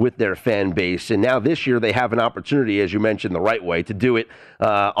celebrate with their fan base. And now this year they have an opportunity, as you mentioned, the right way to do it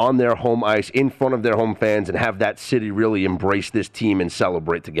on their home ice in front of their home fans and have that city really embrace this team and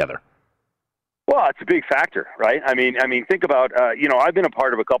celebrate together. Well, it's a big factor, right? I mean, think about, I've been a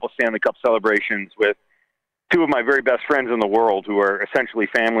part of a couple Stanley Cup celebrations with two of my very best friends in the world who are essentially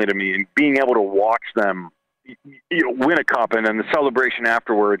family to me, and being able to watch them, win a cup and then the celebration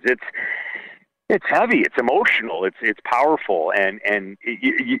afterwards, it's heavy, it's emotional, it's powerful, and I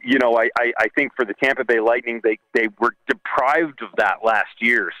think for the Tampa Bay Lightning, they were deprived of that last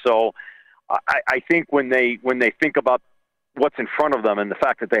year. So I think when they think about what's in front of them and the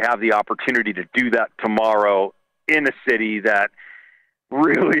fact that they have the opportunity to do that tomorrow in a city that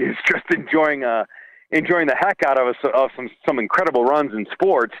really is just enjoying the heck out of some incredible runs in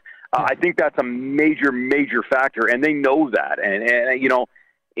sports, I think that's a major, major factor, and they know that. And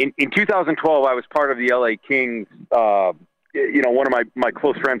in 2012, I was part of the LA Kings. One of my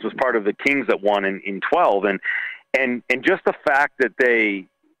close friends was part of the Kings that won in 12, and just the fact that they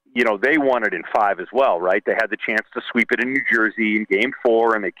won it in 5 as well, right? They had the chance to sweep it in New Jersey in Game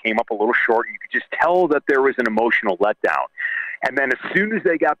 4, and they came up a little short. You could just tell that there was an emotional letdown. And then as soon as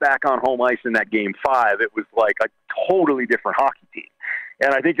they got back on home ice in that Game 5, it was like a totally different hockey team.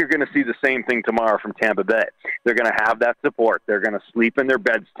 And I think you're going to see the same thing tomorrow from Tampa Bay. They're going to have that support. They're going to sleep in their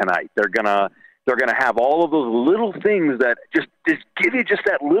beds tonight. They're going to have all of those little things that just give you just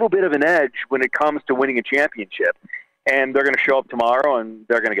that little bit of an edge when it comes to winning a championship. And they're going to show up tomorrow, and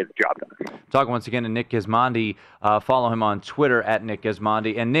they're going to get the job done. Talking once again to Nick Gismondi. Follow him on Twitter at Nick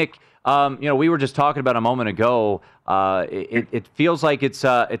Gismondi. And Nick, we were just talking about a moment ago. It feels like it's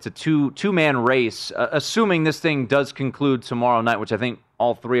a two-man race, assuming this thing does conclude tomorrow night, which I think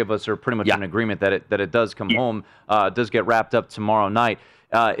all three of us are pretty much in agreement that it does come home, does get wrapped up tomorrow night.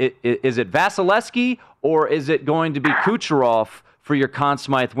 Is it Vasilevsky or is it going to be Kucherov for your Conn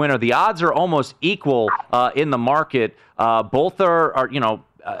Smythe winner? The odds are almost equal in the market. Both are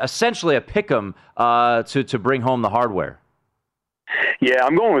essentially a pick'em to bring home the hardware. Yeah,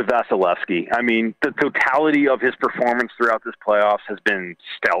 I'm going with Vasilevsky. I mean, the totality of his performance throughout this playoffs has been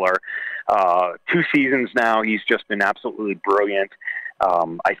stellar. 2 seasons now, he's just been absolutely brilliant.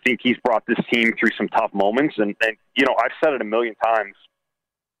 I think he's brought this team through some tough moments. And I've said it a million times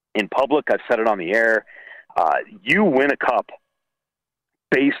in public. I've said it on the air. You win a cup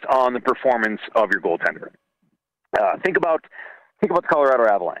based on the performance of your goaltender. Think about the Colorado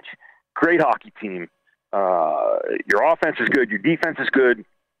Avalanche. Great hockey team. Your offense is good. Your defense is good.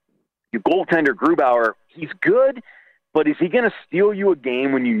 Your goaltender, Grubauer, he's good, but is he going to steal you a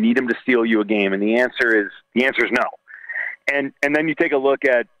game when you need him to steal you a game? And the answer is no. And then you take a look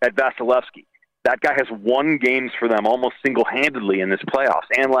at Vasilevsky. That guy has won games for them almost single-handedly in this playoffs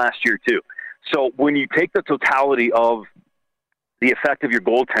and last year too. So when you take the totality of the effect of your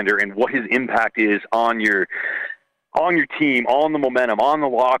goaltender and what his impact is on your team, on the momentum, on the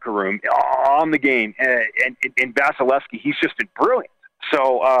locker room, on the game, and Vasilevsky, he's just been brilliant.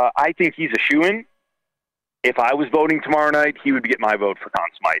 So I think he's a shoo-in. If I was voting tomorrow night, he would get my vote for Conn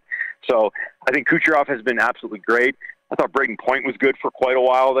Smythe. So I think Kucherov has been absolutely great. I thought Braden Point was good for quite a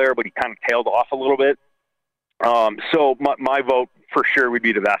while there, but he kind of tailed off a little bit. So my vote for sure would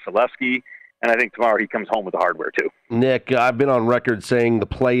be to Vasilevsky. And I think tomorrow he comes home with the hardware too. Nick, I've been on record saying the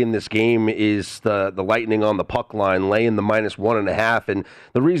play in this game is the Lightning on the puck line, laying the -1.5. And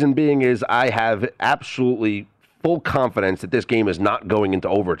the reason being is I have absolutely full confidence that this game is not going into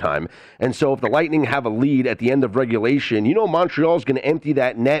overtime. And so if the Lightning have a lead at the end of regulation, Montreal's going to empty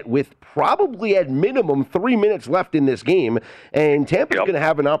that net with probably at minimum 3 minutes left in this game. And Tampa's going to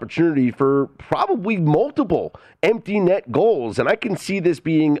have an opportunity for probably multiple empty net goals. And I can see this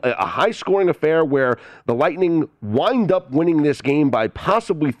being a high-scoring affair where the Lightning wind up winning this game by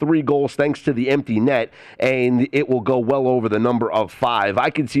possibly 3 goals thanks to the empty net, and it will go well over the number of 5. I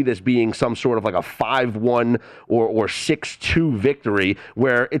can see this being some sort of like a 5-1 or 6-2 victory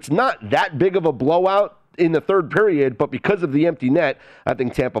where it's not that big of a blowout in the third period, but because of the empty net, I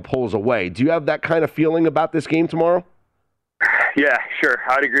think Tampa pulls away. Do you have that kind of feeling about this game tomorrow? Yeah, sure.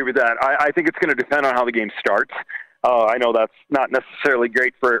 I'd agree with that. I think it's going to depend on how the game starts. I know that's not necessarily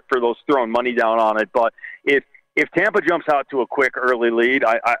great for those throwing money down on it, but if Tampa jumps out to a quick early lead,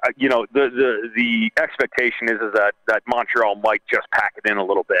 the expectation is that Montreal might just pack it in a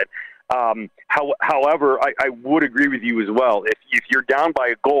little bit. However, I would agree with you as well. If you're down by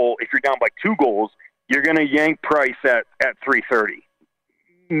a goal, if you're down by 2 goals, you're going to yank Price at 330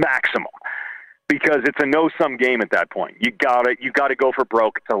 maximum, because it's a no-sum game at that point. You got to go for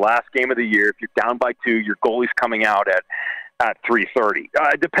broke. It's the last game of the year. If you're down by 2, your goalie's coming out at 330,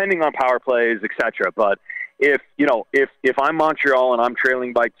 depending on power plays, etc. But if I'm Montreal and I'm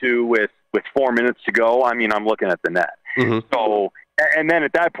trailing by 2 with 4 minutes to go, I'm looking at the net. Mm-hmm. So, and then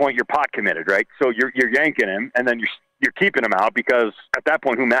at that point you're pot committed, right? So you're yanking him, and then you're keeping him out, because at that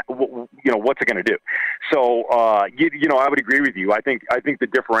point, what's it going to do? So, I would agree with you. I think the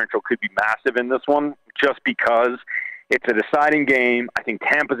differential could be massive in this one, just because it's a deciding game. I think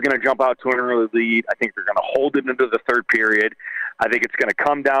Tampa's going to jump out to an early lead. I think they're going to hold it into the third period. I think it's going to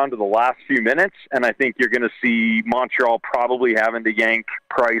come down to the last few minutes, and I think you're going to see Montreal probably having to yank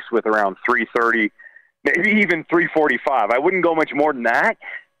Price with around 330, maybe even 345. I wouldn't go much more than that.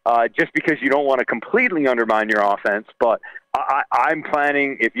 Just because you don't want to completely undermine your offense. But I'm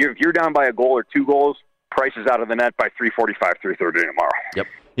planning, if you're down by a goal or 2 goals, Price is out of the net by 345, 330 tomorrow. Yep.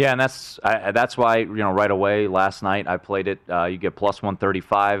 Yeah, and that's why, right away last night I played it. You get plus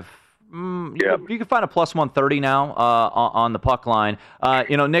 135. You can find a plus 130 now on the puck line.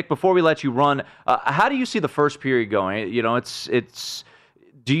 Nick, before we let you run, how do you see the first period going? It's.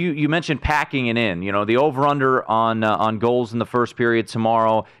 You mentioned packing it in. The over-under on goals in the first period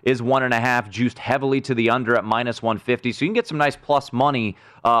tomorrow is 1.5, juiced heavily to the under at -150. So you can get some nice plus money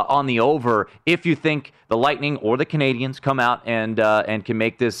on the over if you think the Lightning or the Canadiens come out and can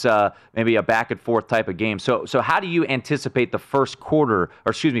make this maybe a back and forth type of game. So how do you anticipate the first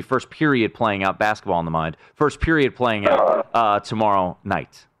period playing out? Basketball in the mind. First period playing out tomorrow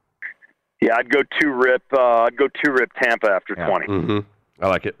night. Yeah, I'd go 2-rip. I'd go 2-rip Tampa after 20. Mm-hmm. I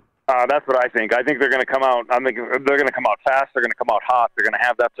like it. That's what I think. I think they're going to come out. They're going to come out fast. They're going to come out hot. They're going to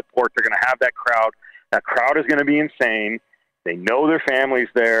have that support. They're going to have that crowd. That crowd is going to be insane. They know their family's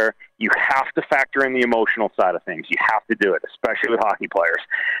there. You have to factor in the emotional side of things. You have to do it, especially with hockey players.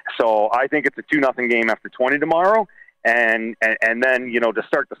 So I think it's a 2-0 game after 20 tomorrow, and then to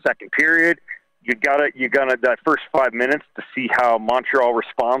start the second period, you gotta that first 5 minutes to see how Montreal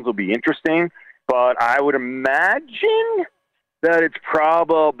responds will be interesting. But I would imagine that it's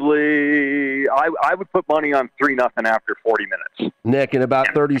probably, I would put money on 3-0 after 40 minutes. Nick, in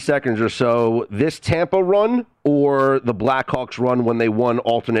about 30 seconds or so, this Tampa run or the Blackhawks run when they won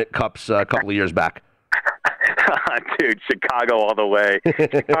alternate cups a couple of years back? Dude, Chicago all the way.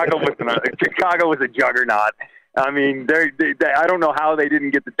 Chicago was a juggernaut. I mean, I don't know how they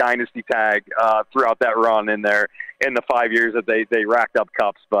didn't get the dynasty tag throughout that run in the 5 years that they racked up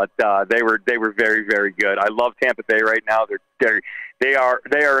cups, but they were very, very good. I love Tampa Bay right now. They are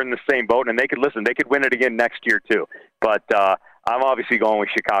in the same boat, and they could win it again next year too. But I'm obviously going with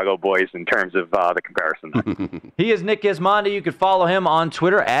Chicago boys in terms of the comparison. He is Nick Gismondi. You can follow him on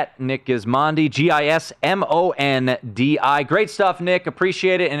Twitter at Nick Gismondi, Gismondi. Great stuff, Nick.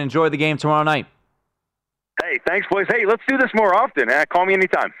 Appreciate it, and enjoy the game tomorrow night. Hey, thanks, boys. Hey, let's do this more often. Call me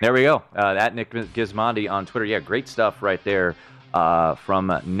anytime. There we go. At Nick Gismondi on Twitter. Yeah, great stuff right there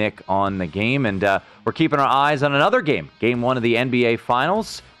from Nick on the game. And we're keeping our eyes on another game. Game 1 of the NBA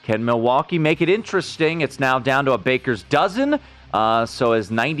Finals. Can Milwaukee make it interesting? It's now down to a baker's dozen. So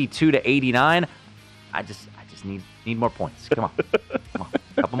is 92-89. I just need more points. Come on.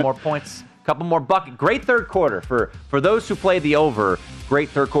 A couple more points. Couple more bucket. Great third quarter for those who played the over. Great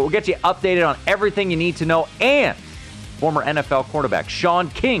third quarter. We'll get you updated on everything you need to know. And former NFL quarterback Sean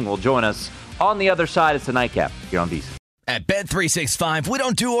King will join us on the other side. It's the Nightcap here on VSiN. At Bet365, we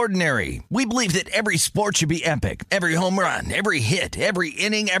don't do ordinary. We believe that every sport should be epic. Every home run, every hit, every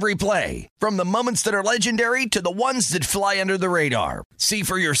inning, every play. From the moments that are legendary to the ones that fly under the radar. See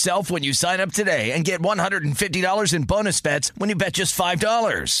for yourself when you sign up today and get $150 in bonus bets when you bet just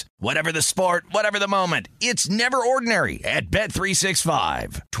 $5. Whatever the sport, whatever the moment, it's never ordinary at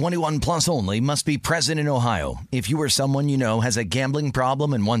Bet365. 21 plus only. Must be present in Ohio. If you or someone you know has a gambling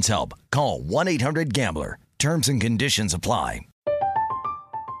problem and wants help, call 1-800-GAMBLER. Terms and conditions apply.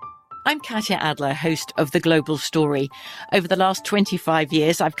 I'm Katya Adler, host of The Global Story. Over the last 25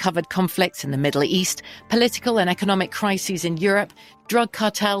 years, I've covered conflicts in the Middle East, political and economic crises in Europe, drug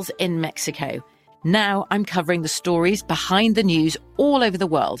cartels in Mexico. Now I'm covering the stories behind the news all over the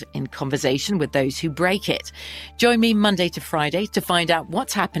world in conversation with those who break it. Join me Monday to Friday to find out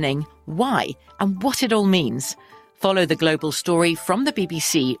what's happening, why, and what it all means. Follow The Global Story from the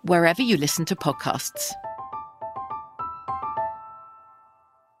BBC wherever you listen to podcasts.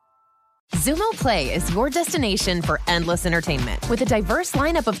 Xumo Play is your destination for endless entertainment. With a diverse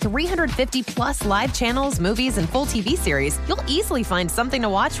lineup of 350 plus live channels, movies, and full TV series, you'll easily find something to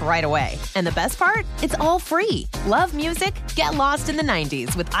watch right away. And the best part? It's all free. Love music? Get lost in the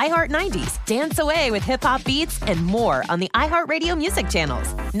 90s with iHeart 90s, dance away with hip-hop beats, and more on the iHeartRadio music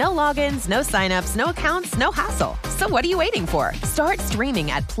channels. No logins, no signups, no accounts, no hassle. So what are you waiting for? Start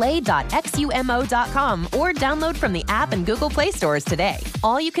streaming at play.xumo.com or download from the app and Google Play stores today.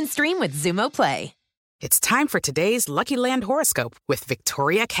 All you can stream with Xumo Play. It's time for today's Lucky Land horoscope with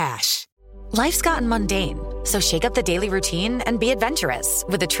Victoria Cash. Life's gotten mundane, so shake up the daily routine and be adventurous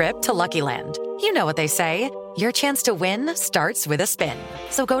with a trip to Lucky Land. You know what they say, your chance to win starts with a spin.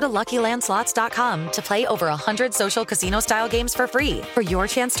 So go to LuckyLandSlots.com to play over 100 social casino-style games for free for your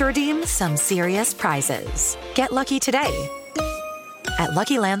chance to redeem some serious prizes. Get lucky today at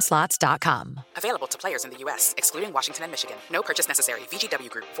LuckyLandSlots.com. Available to players in the U.S., excluding Washington and Michigan. No purchase necessary. VGW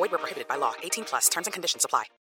Group. Void where prohibited by law. 18 plus. Terms and conditions apply.